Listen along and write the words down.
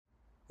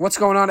What's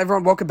going on,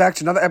 everyone? Welcome back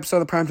to another episode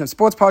of the Primetime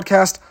Sports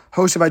Podcast,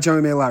 hosted by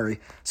Joey Mailari.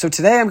 So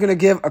today I'm going to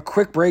give a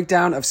quick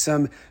breakdown of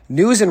some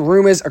news and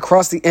rumors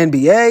across the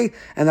NBA,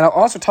 and then I'll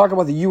also talk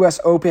about the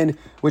U.S. Open,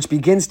 which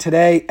begins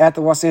today at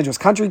the Los Angeles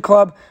Country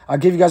Club. I'll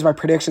give you guys my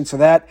predictions for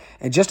that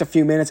in just a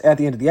few minutes at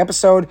the end of the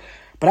episode.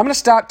 But I'm going to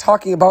start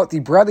talking about the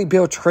Bradley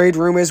Beal trade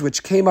rumors,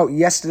 which came out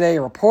yesterday,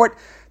 a report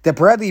that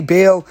Bradley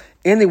Beal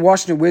and the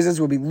Washington Wizards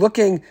will be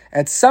looking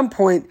at some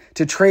point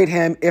to trade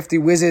him if the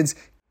Wizards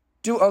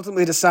do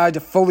ultimately decide to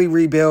fully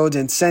rebuild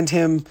and send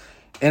him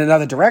in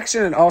another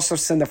direction and also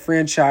send the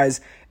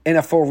franchise in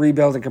a full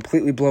rebuild and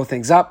completely blow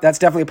things up. That's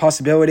definitely a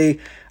possibility.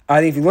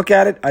 I think if you look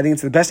at it, I think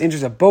it's in the best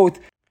interest of both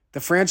the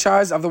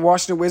franchise of the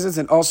Washington Wizards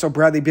and also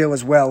Bradley Beal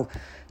as well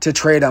to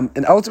trade him.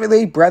 And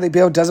ultimately, Bradley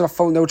Beal does have a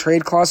full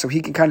no-trade clause, so he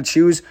can kind of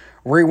choose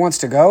where he wants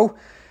to go.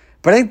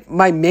 But I think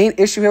my main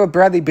issue here with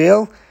Bradley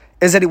Beal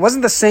is that he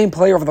wasn't the same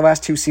player over the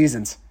last two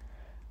seasons.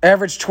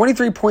 Averaged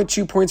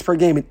 23.2 points per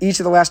game in each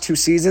of the last two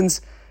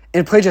seasons,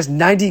 and played just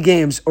 90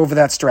 games over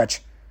that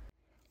stretch.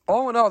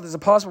 All in all, there's a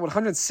possible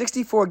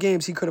 164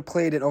 games he could have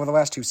played in over the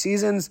last two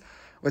seasons,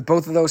 with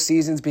both of those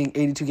seasons being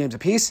 82 games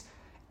apiece,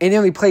 and he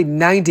only played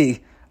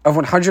 90 of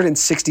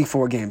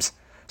 164 games.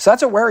 So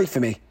that's a worry for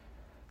me.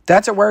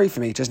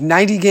 Just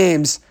 90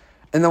 games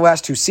in the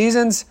last two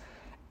seasons.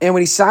 And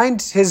when he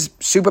signed his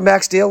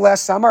Supermax deal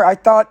last summer, I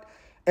thought,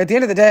 at the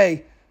end of the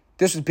day,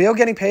 this was Beal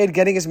getting paid,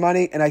 getting his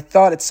money, and I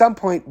thought at some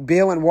point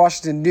Beal and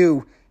Washington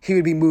knew he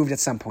would be moved at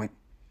some point.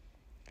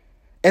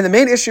 And the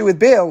main issue with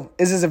Beal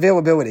is his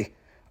availability.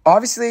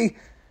 Obviously,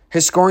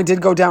 his scoring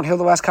did go downhill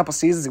the last couple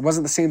seasons. He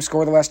wasn't the same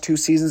scorer the last two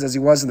seasons as he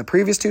was in the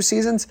previous two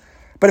seasons.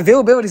 But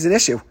availability is an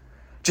issue.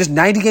 Just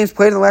 90 games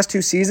played in the last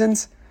two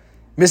seasons,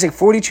 missing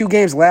 42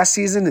 games last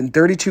season and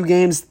 32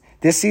 games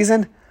this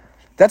season.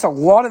 That's a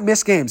lot of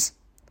missed games.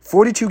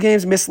 42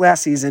 games missed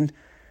last season,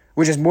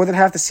 which is more than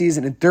half the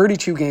season, and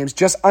 32 games,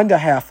 just under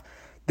half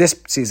this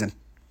season.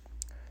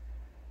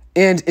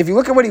 And if you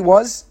look at what he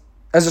was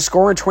as a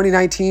scorer in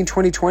 2019,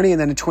 2020,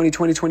 and then in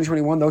 2020,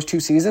 2021, those two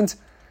seasons.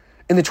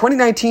 In the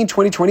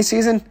 2019-2020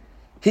 season,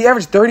 he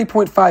averaged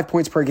 30.5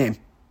 points per game.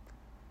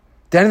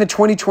 Then in the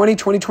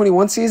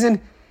 2020-2021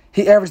 season,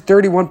 he averaged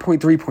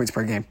 31.3 points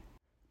per game.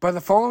 But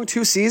the following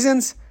two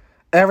seasons,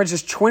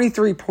 averages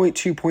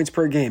 23.2 points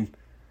per game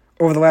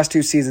over the last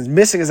two seasons,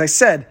 missing, as I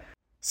said,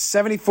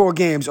 74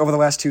 games over the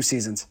last two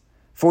seasons.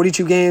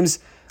 42 games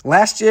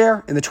last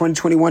year in the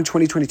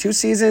 2021-2022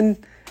 season,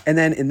 and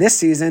then in this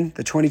season,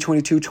 the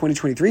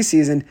 2022-2023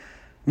 season,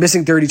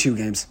 missing 32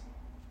 games.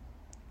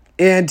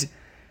 And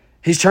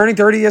he's turning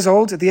 30 years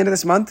old at the end of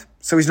this month,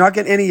 so he's not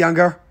getting any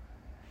younger.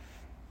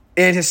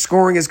 And his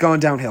scoring has gone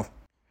downhill.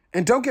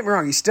 And don't get me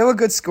wrong, he's still a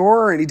good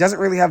scorer, and he doesn't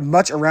really have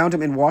much around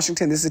him in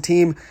Washington. This is a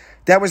team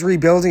that was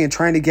rebuilding and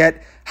trying to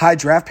get high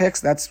draft picks.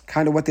 That's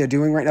kind of what they're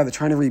doing right now. They're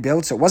trying to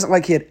rebuild. So it wasn't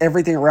like he had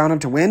everything around him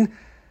to win.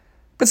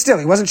 But still,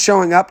 he wasn't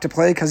showing up to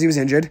play because he was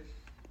injured.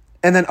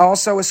 And then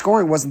also his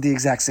scoring wasn't the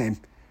exact same.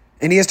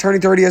 And he is turning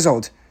 30 years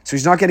old, so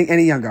he's not getting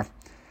any younger.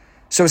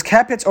 So his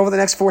cap hits over the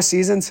next four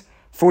seasons,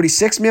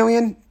 $46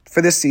 million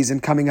for this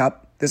season coming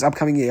up, this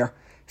upcoming year,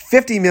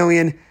 $50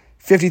 million,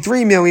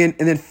 $53 million,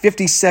 and then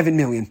 $57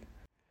 million.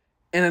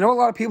 And I know a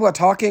lot of people are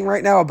talking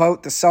right now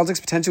about the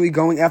Celtics potentially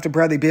going after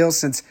Bradley Beal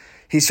since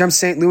he's from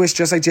St. Louis,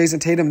 just like Jason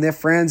Tatum and their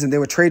friends, and there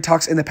were trade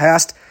talks in the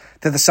past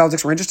that the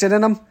Celtics were interested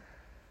in him.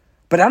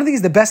 But I don't think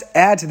he's the best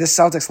add to this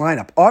Celtics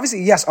lineup.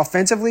 Obviously, yes,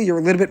 offensively, you're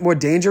a little bit more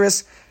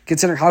dangerous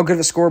considering how good of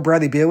a scorer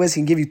Bradley Beal is. He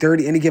can give you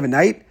 30 any given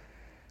night.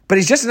 But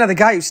he's just another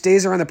guy who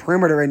stays around the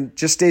perimeter and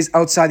just stays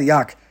outside the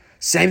arc.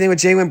 Same thing with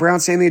Jaylen Brown,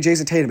 same thing with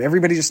Jason Tatum.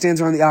 Everybody just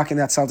stands around the arc in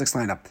that Celtics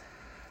lineup.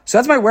 So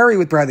that's my worry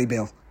with Bradley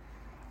Beal.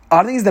 I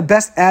don't think he's the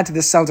best add to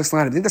this Celtics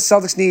lineup. I think the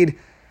Celtics need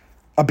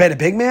a better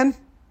big man,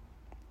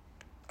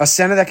 a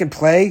center that can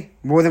play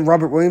more than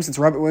Robert Williams since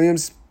Robert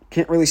Williams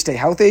can't really stay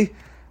healthy,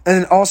 and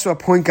then also a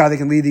point guard that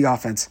can lead the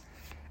offense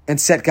and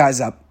set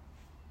guys up.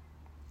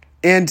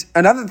 And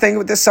another thing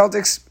with this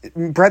Celtics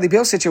Bradley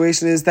Beal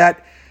situation is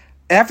that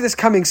after this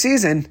coming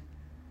season,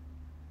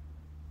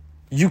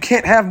 you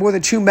can't have more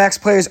than two max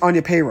players on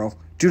your payroll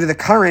due to the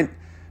current,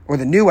 or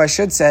the new, I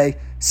should say,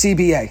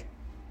 CBA.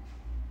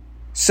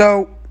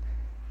 So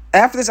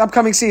after this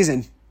upcoming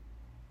season,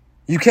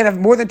 you can't have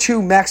more than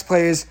two max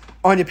players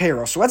on your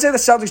payroll. So let's say the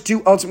Celtics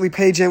do ultimately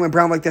pay Jaylen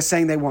Brown like they're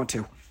saying they want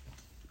to,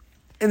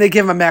 and they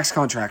give him a max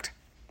contract.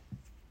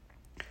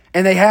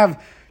 And they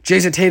have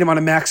Jason Tatum on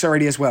a max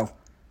already as well.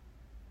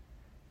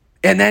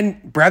 And then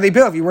Bradley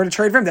Beal, if you were to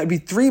trade for him, that would be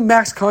three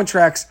max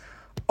contracts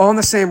on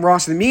the same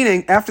roster.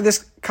 Meaning, after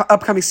this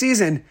upcoming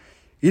season,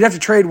 you'd have to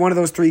trade one of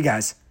those three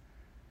guys.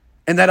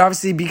 And that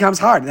obviously becomes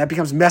hard, and that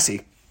becomes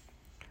messy.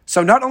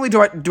 So not only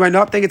do I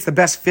not think it's the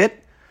best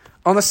fit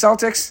on the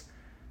Celtics,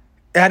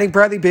 adding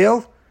Bradley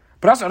Beal,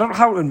 but also I don't know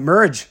how it would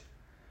merge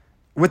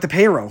with the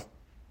payroll.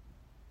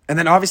 And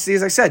then obviously,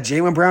 as I said,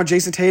 Jaylen Brown,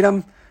 Jason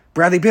Tatum,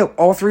 Bradley Beal,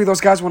 all three of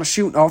those guys want to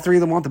shoot, and all three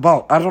of them want the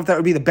ball. I don't know if that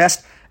would be the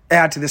best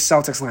add to this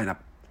Celtics lineup.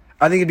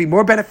 I think it'd be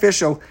more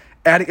beneficial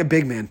adding a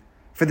big man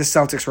for the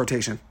Celtics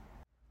rotation.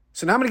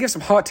 So now I'm going to give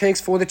some hot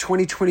takes for the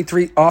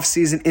 2023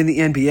 offseason in the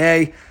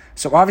NBA.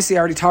 So obviously I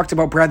already talked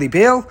about Bradley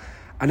Beal.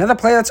 Another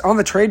player that's on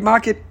the trade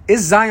market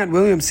is Zion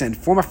Williamson,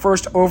 former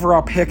first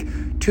overall pick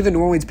to the New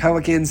Orleans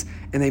Pelicans,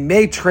 and they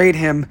may trade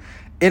him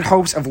in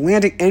hopes of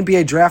landing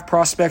NBA draft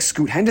prospect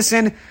Scoot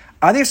Henderson.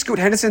 I think if Scoot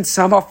Henderson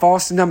somehow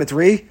falls to number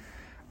 3,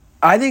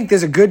 I think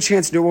there's a good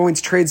chance New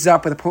Orleans trades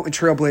up with the Portland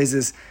Trail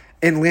Blazers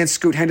and lands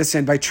Scoot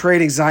Henderson by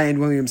trading Zion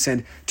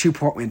Williamson to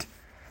Portland.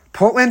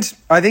 Portland,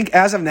 I think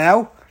as of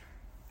now,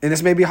 and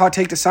this may be a hot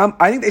take to some,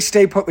 I think they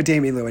stay put with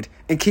Damian Lillard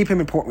and keep him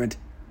in Portland.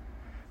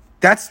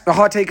 That's the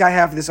hot take I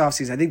have for this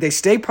offseason. I think they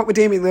stay put with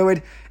Damian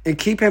Lillard and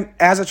keep him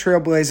as a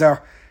Trailblazer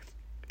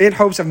in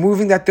hopes of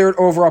moving that 3rd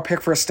overall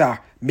pick for a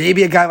star.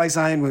 Maybe a guy like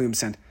Zion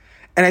Williamson.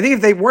 And I think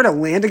if they were to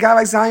land a guy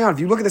like Zion, if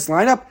you look at this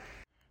lineup,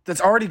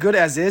 that's already good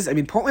as is. I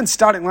mean, Portland's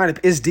starting lineup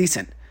is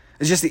decent.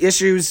 It's just the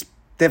issues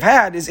they've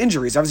had is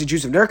injuries. Obviously,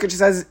 Jusuf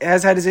Nurkic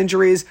has had his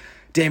injuries.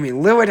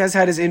 Damian Lillard has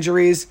had his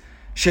injuries.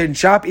 Shaedon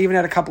Sharpe even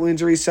had a couple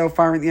injuries so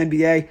far in the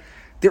NBA.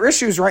 Their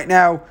issues right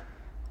now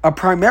are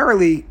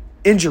primarily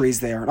injuries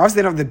there. And obviously,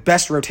 they don't have the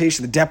best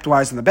rotation, the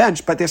depth-wise on the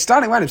bench, but their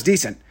starting lineup's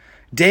decent.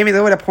 Damian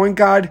Lillard at point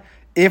guard,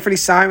 Anthony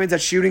Simons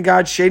at shooting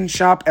guard, Shaedon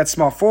Sharpe at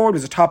small forward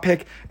was a top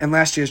pick in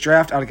last year's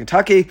draft out of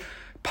Kentucky,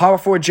 power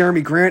forward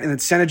Jeremy Grant, and then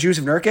center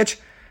Jusuf Nurkic.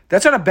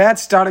 That's not a bad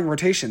starting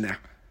rotation there,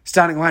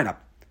 starting lineup.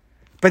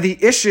 But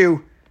the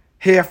issue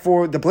here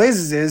for the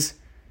Blazers is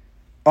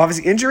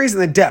obviously injuries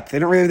and the depth. They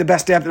don't really have the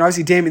best depth, and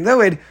obviously Damian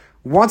Lillard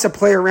wants a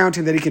player around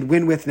him that he could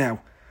win with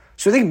now.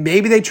 So I think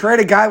maybe they trade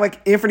a guy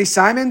like Anthony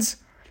Simons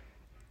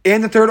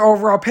and the 3rd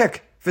overall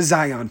pick for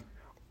Zion.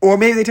 Or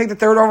maybe they take the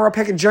 3rd overall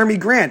pick and Jeremy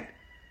Grant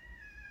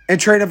and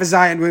trade him for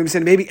Zion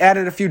Williamson, maybe add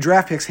in a few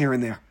draft picks here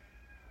and there.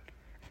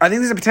 I think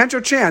there's a potential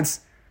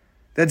chance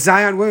that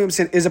Zion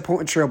Williamson is a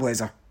Portland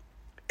Trailblazer.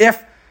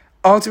 If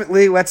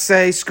ultimately, let's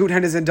say, Scoot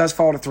Henderson does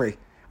fall to 3,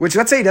 which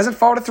let's say he doesn't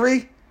fall to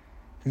 3,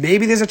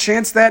 maybe there's a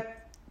chance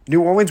that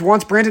New Orleans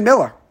wants Brandon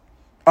Miller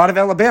out of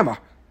Alabama.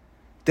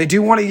 They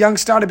do want a young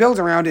star to build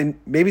around, and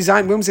maybe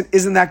Zion Williamson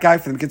isn't that guy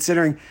for them,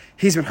 considering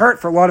he's been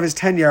hurt for a lot of his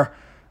tenure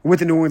with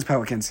the New Orleans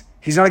Pelicans.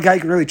 He's not a guy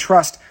you can really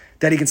trust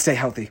that he can stay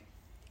healthy.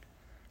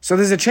 So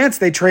there's a chance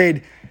they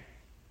trade,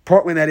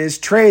 Portland that is,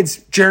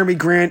 trades Jeremy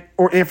Grant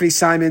or Anthony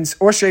Simons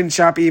or Shaedon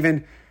Sharpe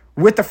even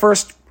with the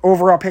 1st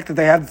overall pick that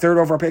they had, the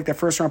 3rd overall pick, their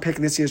 1st-round pick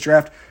in this year's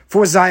draft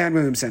for Zion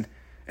Williamson,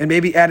 and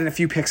maybe add in a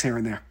few picks here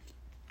and there.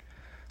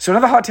 So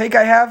another hot take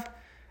I have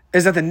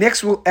is that the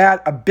Knicks will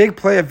add a big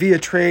player via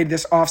trade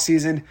this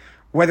offseason,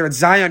 whether it's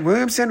Zion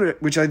Williamson,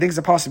 which I think is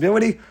a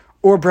possibility,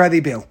 or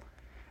Bradley Beal.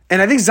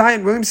 And I think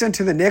Zion Williamson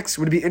to the Knicks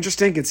would be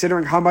interesting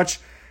considering how much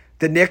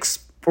the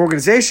Knicks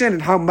organization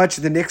and how much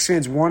the Knicks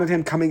fans wanted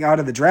him coming out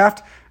of the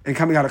draft and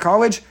coming out of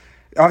college.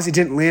 Obviously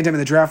didn't land him in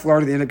the draft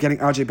lottery. They ended up getting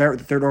RJ Barrett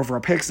with the 3rd overall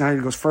pick.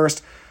 Zion goes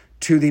first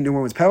to the New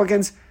Orleans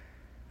Pelicans.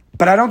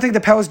 But I don't think the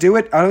Pels do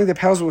it. I don't think the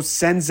Pels will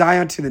send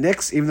Zion to the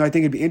Knicks, even though I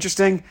think it'd be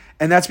interesting.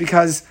 And that's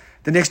because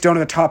the Knicks don't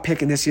have a top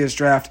pick in this year's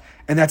draft.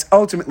 And that's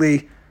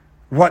ultimately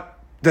what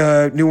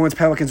the New Orleans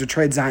Pelicans would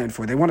trade Zion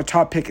for. They want a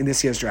top pick in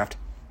this year's draft.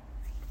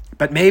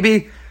 But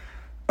maybe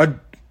a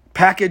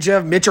package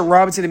of Mitchell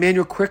Robinson,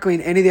 Emmanuel Quickley,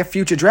 and any of their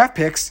future draft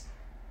picks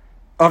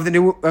of the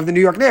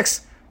New York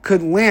Knicks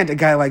could land a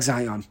guy like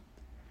Zion.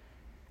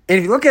 And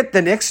if you look at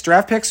the Knicks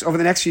draft picks over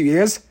the next few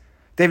years,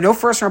 they have no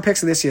first-round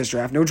picks in this year's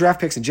draft, no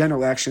draft picks in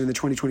general, actually, in the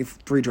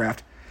 2023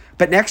 draft.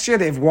 But next year,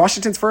 they have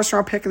Washington's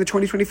first-round pick in the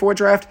 2024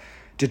 draft,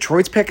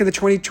 Detroit's pick in the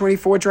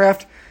 2024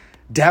 draft,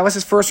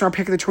 Dallas's first-round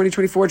pick in the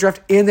 2024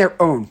 draft, and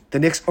their own, the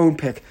Knicks' own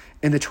pick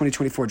in the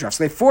 2024 draft.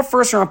 So they have 4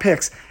 first-round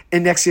picks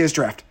in next year's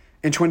draft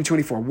in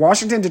 2024.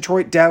 Washington,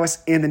 Detroit,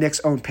 Dallas, and the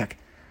Knicks' own pick.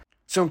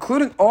 So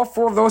including all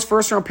 4 of those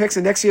first-round picks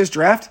in next year's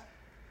draft,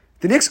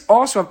 the Knicks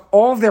also have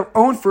all of their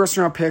own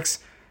first-round picks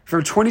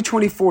from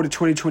 2024 to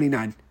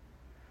 2029.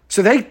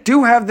 So they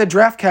do have the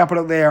draft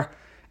capital there,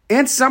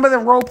 and some of the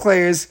role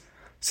players,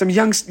 some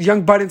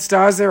young budding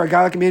stars there, a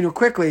guy like Emmanuel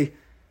Quickley,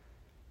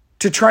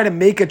 to try to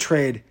make a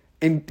trade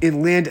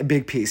and land a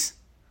big piece.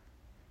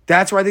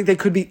 That's why I think they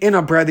could be in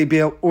on Bradley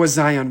Beal or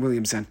Zion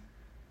Williamson,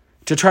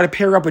 to try to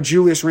pair up with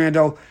Julius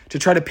Randle, to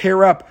try to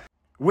pair up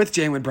with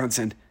Jalen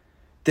Brunson.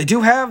 They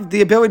do have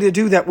the ability to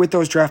do that with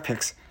those draft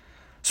picks.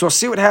 So we'll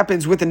see what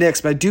happens with the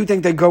Knicks, but I do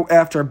think they go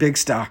after a big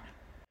star.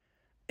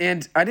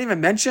 And I didn't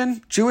even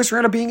mention Julius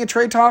Randle being in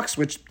trade talks,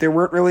 which there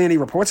weren't really any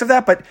reports of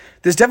that, but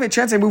there's definitely a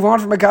chance they move on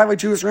from a guy like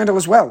Julius Randle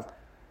as well,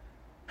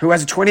 who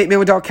has a $28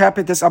 million cap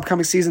hit this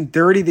upcoming season,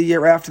 $30 the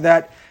year after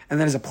that, and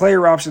then has a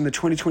player option in the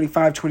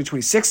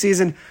 2025-2026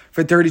 season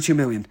for $32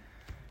 million.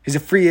 He's a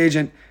free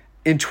agent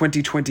in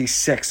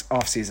 2026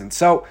 offseason.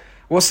 So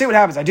we'll see what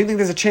happens. I do think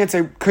there's a chance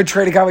they could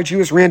trade a guy like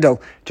Julius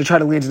Randle to try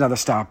to land another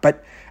star.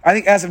 But I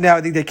think as of now,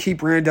 I think they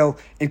keep Randle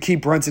and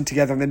keep Brunson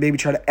together and then maybe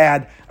try to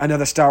add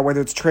another star,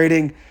 whether it's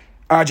trading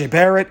RJ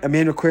Barrett,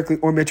 Emmanuel Quickley,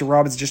 or Mitchell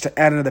Robinson just to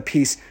add another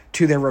piece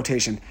to their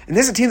rotation. And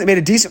this is a team that made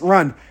a decent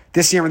run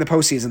this year in the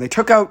postseason. They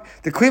took out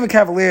the Cleveland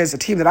Cavaliers, a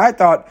team that I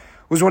thought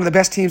was one of the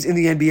best teams in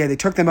the NBA. They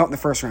took them out in the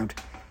first round.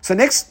 So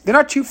Knicks, they're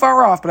not too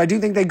far off, but I do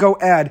think they go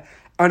add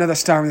another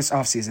star in this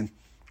offseason.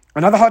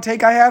 Another hot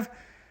take I have,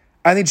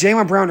 I think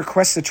Jaylen Brown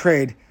requests a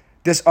trade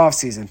this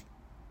offseason.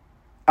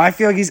 I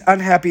feel like he's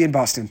unhappy in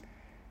Boston.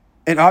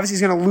 And obviously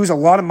he's going to lose a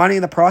lot of money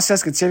in the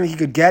process, considering he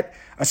could get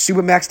a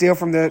Supermax deal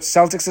from the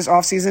Celtics this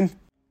offseason.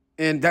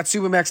 And that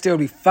Supermax deal would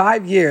be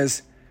 5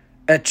 years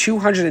at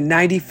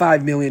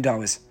 $295 million.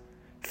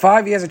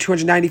 5 years at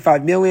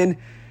 $295 million.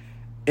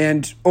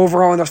 And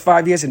overall in those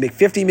 5 years, it'd make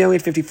 $50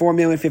 million, $54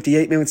 million,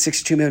 $58 million,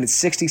 $62 million, and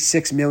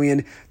 $66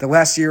 million. The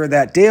last year of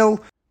that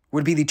deal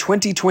would be the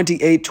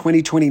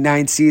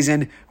 2028-2029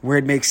 season, where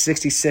it makes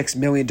 $66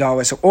 million.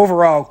 So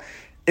overall,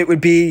 it would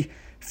be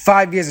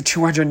 5 years at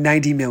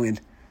 $290 million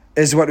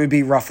is what it would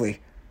be roughly,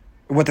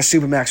 what the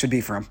Supermax would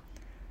be for him.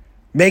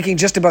 Making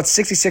just about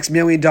 $66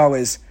 million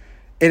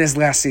in his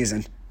last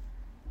season,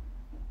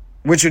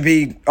 which would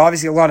be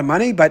obviously a lot of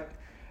money, but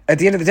at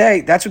the end of the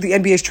day, that's what the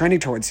NBA is trending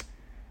towards.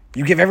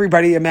 You give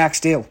everybody a max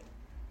deal.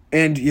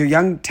 And your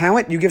young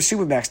talent, you give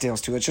Supermax deals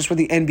to. It's just what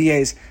the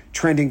NBA is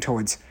trending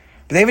towards.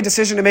 But they have a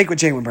decision to make with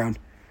Jaylen Brown.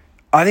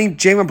 I think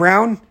Jaylen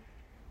Brown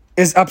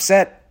is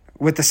upset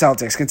with the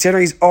Celtics,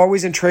 considering he's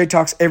always in trade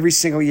talks every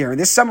single year. And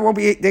this summer won't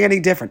be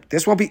anything different.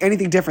 This won't be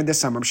anything different this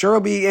summer. I'm sure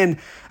he'll be in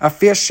a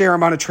fair share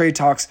amount of trade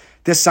talks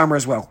this summer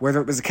as well.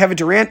 Whether it was the Kevin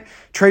Durant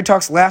trade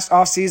talks last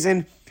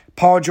offseason,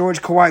 Paul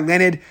George, Kawhi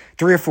Leonard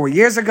 3 or 4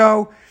 years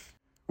ago,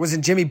 was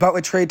in Jimmy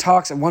Butler trade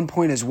talks at one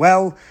point as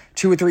well,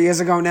 2 or 3 years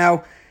ago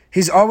now.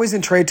 He's always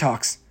in trade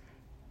talks.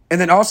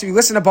 And then also, you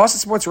listen to Boston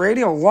Sports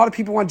Radio, a lot of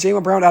people want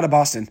Jaylen Brown out of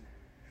Boston.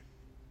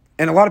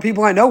 And a lot of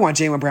people I know want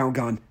Jaylen Brown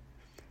gone.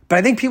 But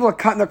I think people are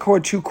cutting the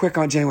cord too quick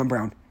on Jaylen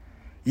Brown.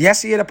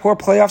 Yes, he had a poor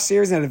playoff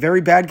series and had a very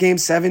bad Game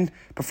 7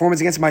 performance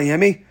against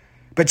Miami.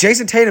 But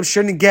Jason Tatum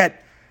shouldn't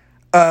get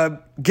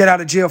out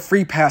of jail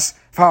free pass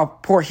for how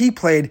poor he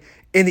played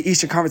in the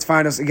Eastern Conference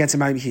Finals against the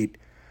Miami Heat.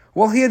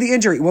 Well, he had the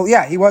injury. Well,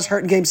 yeah, he was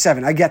hurt in Game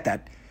 7. I get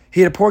that.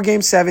 He had a poor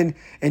Game 7,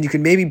 and you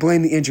can maybe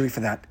blame the injury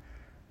for that.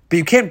 But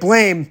you can't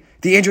blame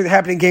the injury that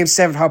happened in Game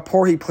 7 for how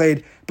poor he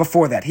played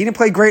before that. He didn't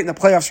play great in the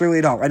playoffs really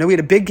at all. I know he had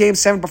a big Game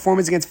 7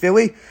 performance against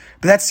Philly,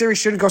 but that series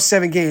shouldn't go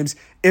 7 games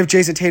if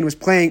Jason Tatum was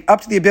playing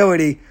up to the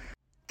ability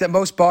that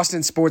most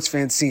Boston sports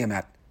fans see him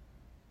at.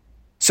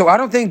 So I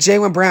don't think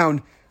Jaylen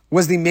Brown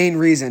was the main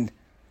reason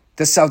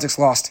the Celtics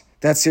lost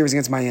that series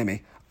against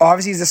Miami.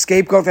 Obviously, he's a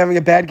scapegoat for having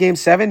a bad Game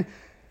 7,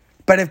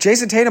 but if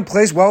Jason Tatum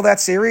plays well that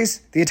series,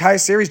 the entire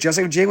series, just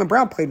like if Jaylen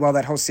Brown played well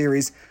that whole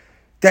series,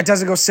 that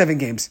doesn't go 7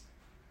 games.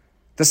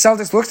 The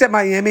Celtics looked at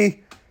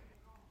Miami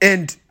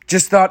and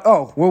just thought,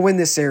 oh, we'll win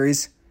this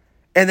series.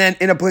 And then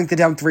in a blink, they're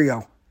down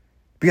 3-0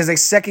 because they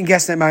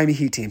second-guessed that Miami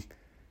Heat team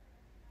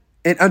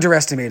and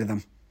underestimated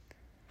them.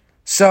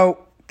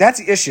 So that's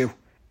the issue.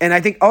 And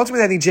I think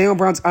ultimately, Jaylen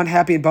Brown's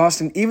unhappy in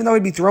Boston. Even though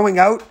he'd be throwing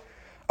out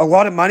a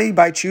lot of money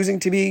by choosing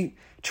to be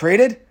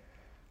traded,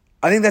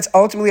 I think that's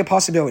ultimately a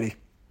possibility.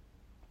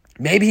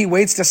 Maybe he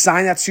waits to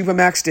sign that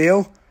Supermax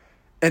deal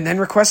and then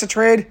requests a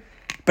trade.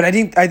 But I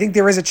think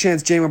there is a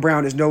chance Jaylen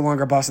Brown is no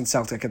longer a Boston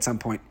Celtic at some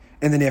point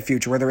in the near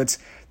future, whether it's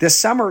this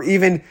summer or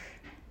even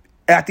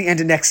at the end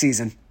of next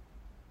season.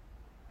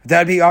 That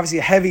would be obviously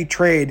a heavy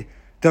trade,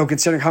 though,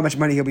 considering how much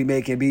money he'll be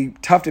making. It'd be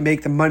tough to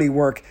make the money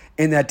work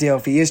in that deal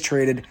if he is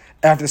traded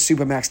after the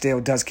Supermax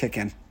deal does kick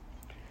in.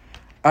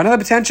 Another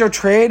potential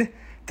trade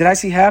that I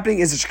see happening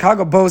is the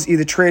Chicago Bulls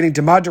either trading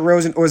DeMar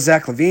DeRozan or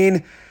Zach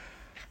LaVine.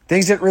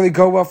 Things didn't really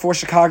go well for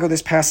Chicago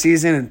this past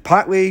season, and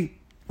partly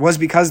was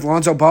because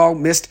Lonzo Ball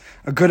missed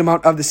a good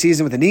amount of the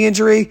season with a knee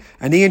injury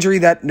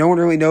that no one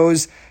really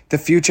knows the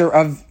future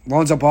of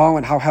Lonzo Ball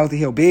and how healthy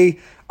he'll be.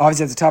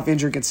 Obviously, it's a tough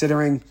injury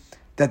considering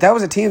that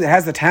was a team that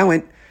has the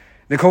talent.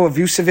 Nikola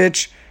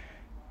Vucevic,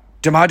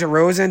 DeMar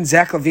DeRozan,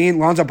 Zach LaVine,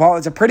 Lonzo Ball.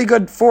 It's a pretty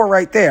good 4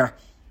 right there.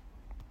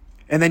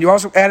 And then you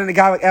also add in a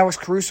guy like Alex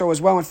Caruso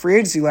as well in free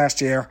agency last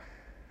year.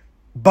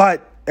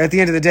 But at the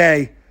end of the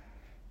day,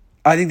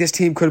 I think this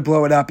team could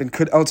blow it up and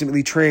could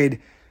ultimately trade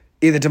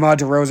either DeMar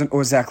DeRozan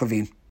or Zach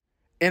LaVine.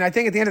 And I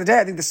think at the end of the day,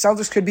 I think the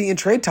Celtics could be in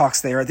trade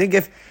talks there. I think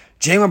if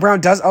Jaylen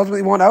Brown does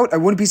ultimately want out, I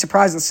wouldn't be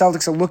surprised if the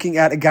Celtics are looking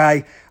at a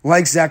guy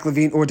like Zach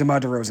LaVine or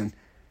DeMar DeRozan.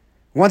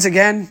 Once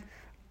again,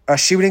 a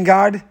shooting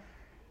guard,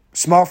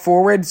 small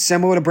forward,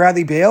 similar to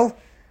Bradley Beal,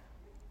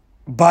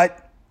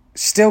 but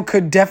still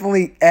could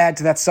definitely add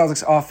to that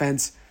Celtics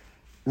offense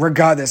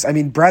regardless. I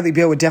mean, Bradley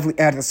Beal would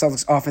definitely add to the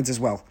Celtics offense as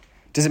well.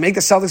 Does it make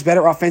the Celtics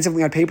better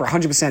offensively on paper?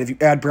 100% if you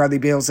add Bradley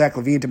Beal, Zach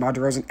LaVine, DeMar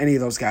DeRozan, any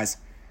of those guys.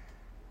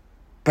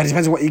 But it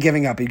depends on what you're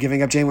giving up. Are you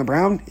giving up Jaylen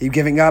Brown? Are you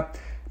giving up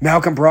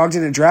Malcolm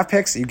Brogdon in draft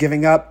picks? Are you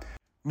giving up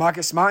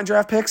Marcus Smart in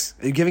draft picks?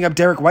 Are you giving up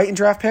Derek White in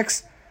draft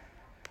picks?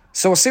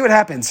 So we'll see what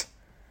happens.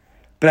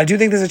 But I do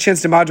think there's a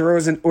chance DeMar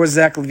DeRozan or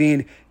Zach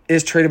LaVine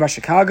is traded by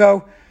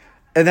Chicago.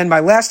 And then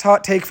my last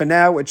hot take for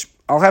now, which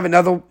I'll have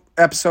another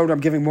episode where I'm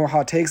giving more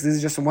hot takes. These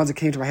are just the ones that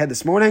came to my head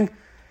this morning.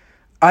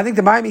 I think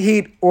the Miami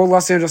Heat or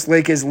Los Angeles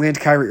Lakers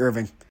land Kyrie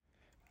Irving.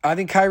 I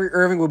think Kyrie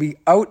Irving will be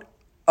out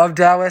of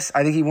Dallas.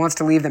 I think he wants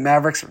to leave the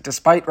Mavericks,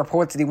 despite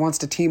reports that he wants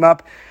to team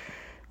up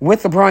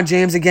with LeBron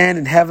James again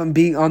and have him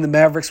be on the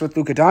Mavericks with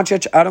Luka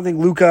Doncic. I don't think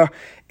Luka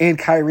and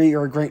Kyrie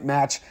are a great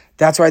match.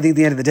 That's why I think at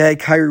the end of the day,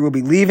 Kyrie will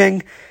be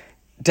leaving.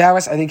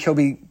 Dallas. I think he'll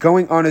be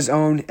going on his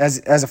own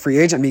as a free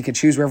agent. I mean, he can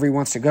choose wherever he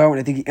wants to go, and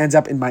I think he ends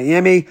up in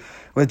Miami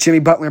with Jimmy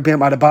Butler, Bam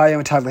Adebayo,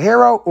 and Tyler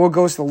Herro, or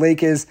goes to the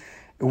Lakers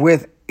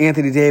with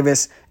Anthony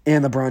Davis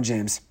and LeBron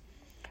James.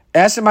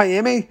 As for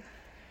Miami,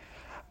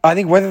 I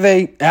think whether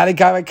they add a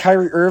guy like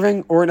Kyrie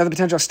Irving or another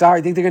potential star,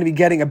 I think they're going to be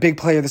getting a big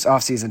player this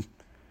offseason.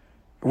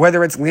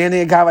 Whether it's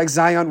landing a guy like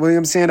Zion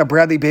Williamson or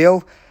Bradley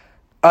Beal,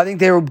 I think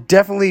they will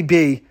definitely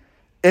be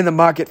in the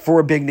market for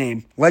a big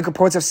name. Like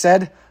reports have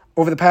said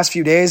over the past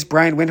few days,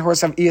 Brian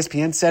Windhorst of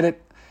ESPN said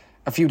it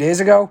a few days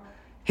ago.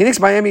 He thinks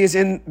Miami is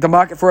in the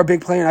market for a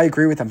big player, and I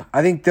agree with him.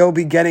 I think they'll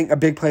be getting a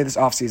big player this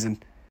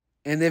offseason.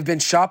 And they've been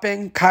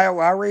shopping Kyle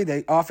Lowry.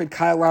 They offered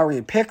Kyle Lowry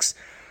and picks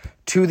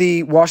to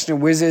the Washington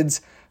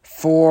Wizards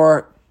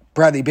for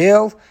Bradley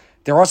Beal.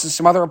 There are also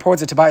some other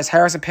reports that Tobias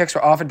Harris and picks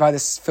were offered by the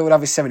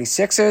Philadelphia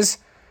 76ers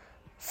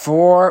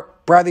for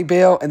Bradley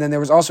Beal. And then there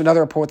was also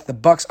another report that the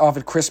Bucks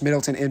offered Chris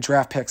Middleton and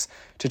draft picks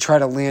to try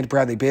to land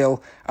Bradley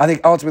Beal. I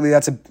think ultimately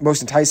that's the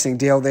most enticing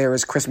deal there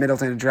is Chris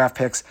Middleton and draft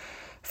picks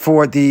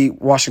for the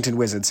Washington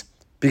Wizards.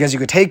 Because you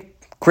could take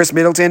Chris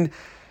Middleton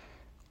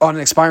on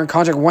an expiring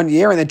contract 1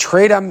 year and then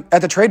trade him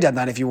at the trade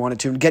deadline if you wanted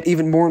to and get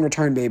even more in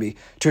return, maybe,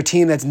 to a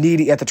team that's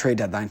needy at the trade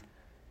deadline.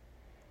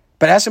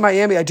 But as for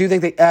Miami, I do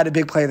think they add a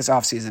big player this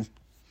offseason.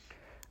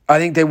 I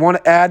think they want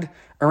to add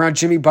around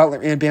Jimmy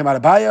Butler and Bam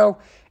Adebayo,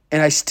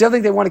 and I still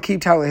think they want to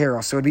keep Tyler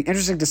Herro. So it'd be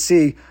interesting to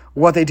see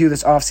what they do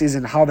this offseason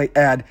and how they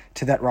add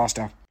to that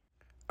roster.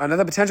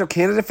 Another potential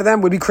candidate for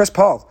them would be Chris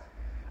Paul.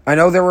 I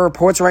know there are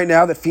reports right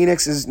now that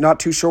Phoenix is not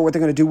too sure what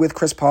they're going to do with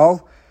Chris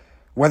Paul,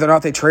 whether or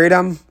not they trade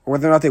him or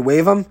whether or not they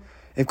waive him.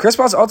 If Chris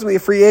Paul's ultimately a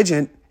free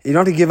agent, you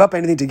don't have to give up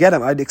anything to get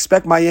him. I'd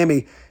expect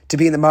Miami to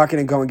be in the market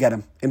and go and get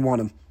him and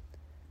want him.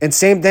 And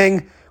same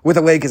thing with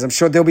the Lakers. I'm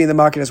sure they'll be in the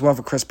market as well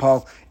for Chris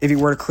Paul if he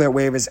were to clear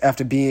waivers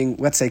after being,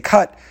 let's say,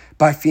 cut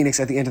by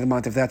Phoenix at the end of the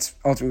month, if that's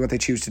ultimately what they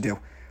choose to do.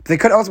 But they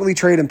could ultimately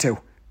trade him too.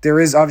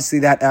 There is obviously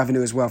that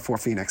avenue as well for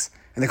Phoenix.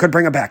 And they could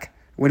bring him back.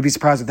 Wouldn't be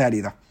surprised with that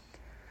either.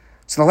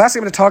 So the last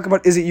thing I'm going to talk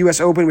about is the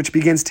U.S. Open, which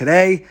begins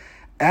today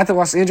at the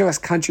Los Angeles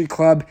Country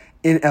Club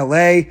in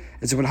L.A.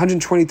 It's the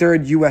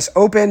 123rd U.S.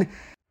 Open.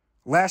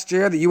 Last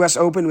year, the U.S.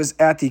 Open was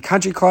at the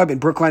Country Club in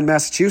Brookline,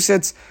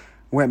 Massachusetts,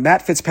 where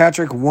Matt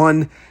Fitzpatrick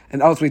won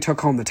and ultimately took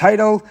home the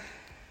title.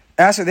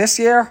 As for this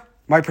year,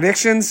 my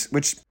predictions,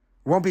 which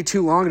won't be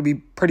too long, it'll be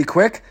pretty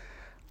quick.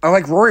 I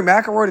like Rory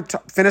McIlroy to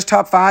finish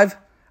top 5.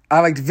 I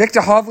like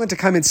Victor Hovland to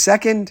come in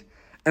second.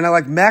 And I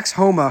like Max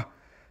Homa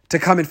to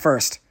come in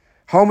first.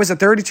 Homa is a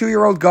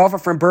 32-year-old golfer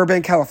from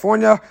Burbank,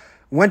 California,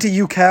 went to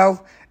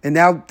UCal, and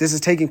now this is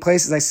taking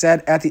place, as I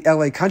said, at the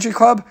LA Country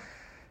Club.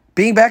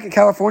 Being back in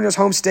California's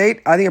home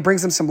state, I think it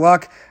brings him some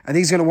luck. I think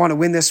he's going to want to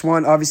win this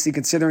one, obviously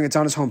considering it's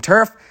on his home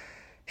turf.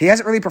 He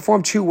hasn't really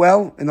performed too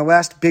well in the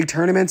last big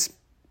tournaments,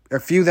 a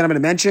few that I'm going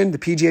to mention, the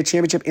PGA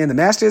Championship and the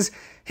Masters.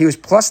 He was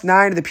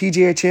 +9 at the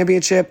PGA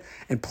Championship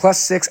and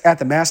 +6 at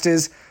the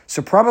Masters.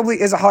 So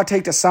probably is a hot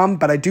take to some,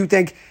 but I do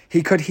think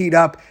he could heat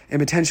up and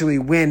potentially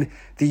win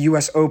the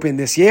U.S. Open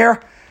this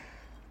year.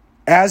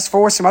 As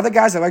for some other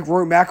guys, I like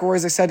Rory McIlroy,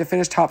 as I said, to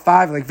finish top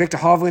 5. I like Victor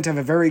Hovland to have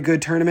a very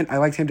good tournament. I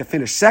like him to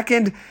finish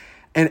second.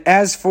 And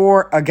as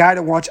for a guy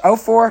to watch out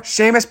for,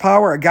 Seamus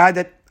Power, a guy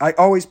that I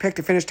always pick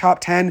to finish top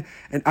 10,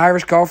 an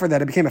Irish golfer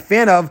that I became a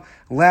fan of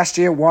last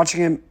year,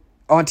 watching him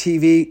on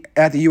TV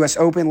at the U.S.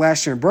 Open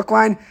last year in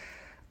Brookline.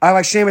 I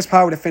like Seamus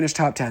Power to finish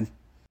top 10.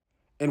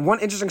 And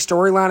one interesting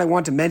storyline I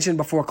want to mention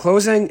before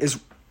closing is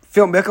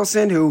Phil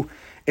Mickelson, who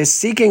is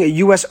seeking a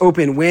U.S.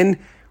 Open win,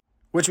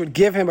 which would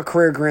give him a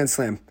career Grand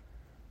Slam.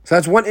 So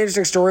that's one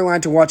interesting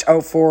storyline to watch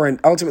out for, and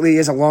ultimately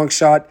is a long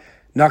shot.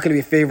 Not going to be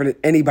a favorite in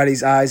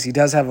anybody's eyes. He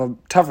does have a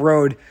tough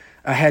road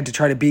ahead to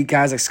try to beat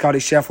guys like Scottie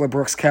Scheffler,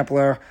 Brooks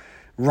Koepka,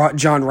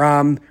 Jon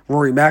Rahm,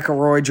 Rory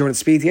McIlroy, Jordan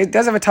Spieth. He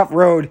does have a tough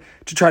road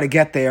to try to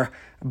get there,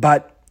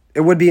 but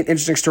it would be an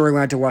interesting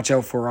storyline to watch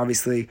out for,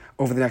 obviously,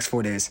 over the next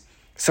 4 days.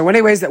 So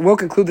anyways, that will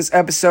conclude this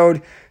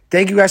episode.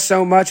 Thank you guys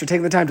so much for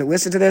taking the time to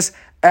listen to this.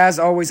 As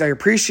always, I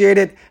appreciate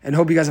it and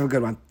hope you guys have a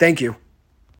good one. Thank you.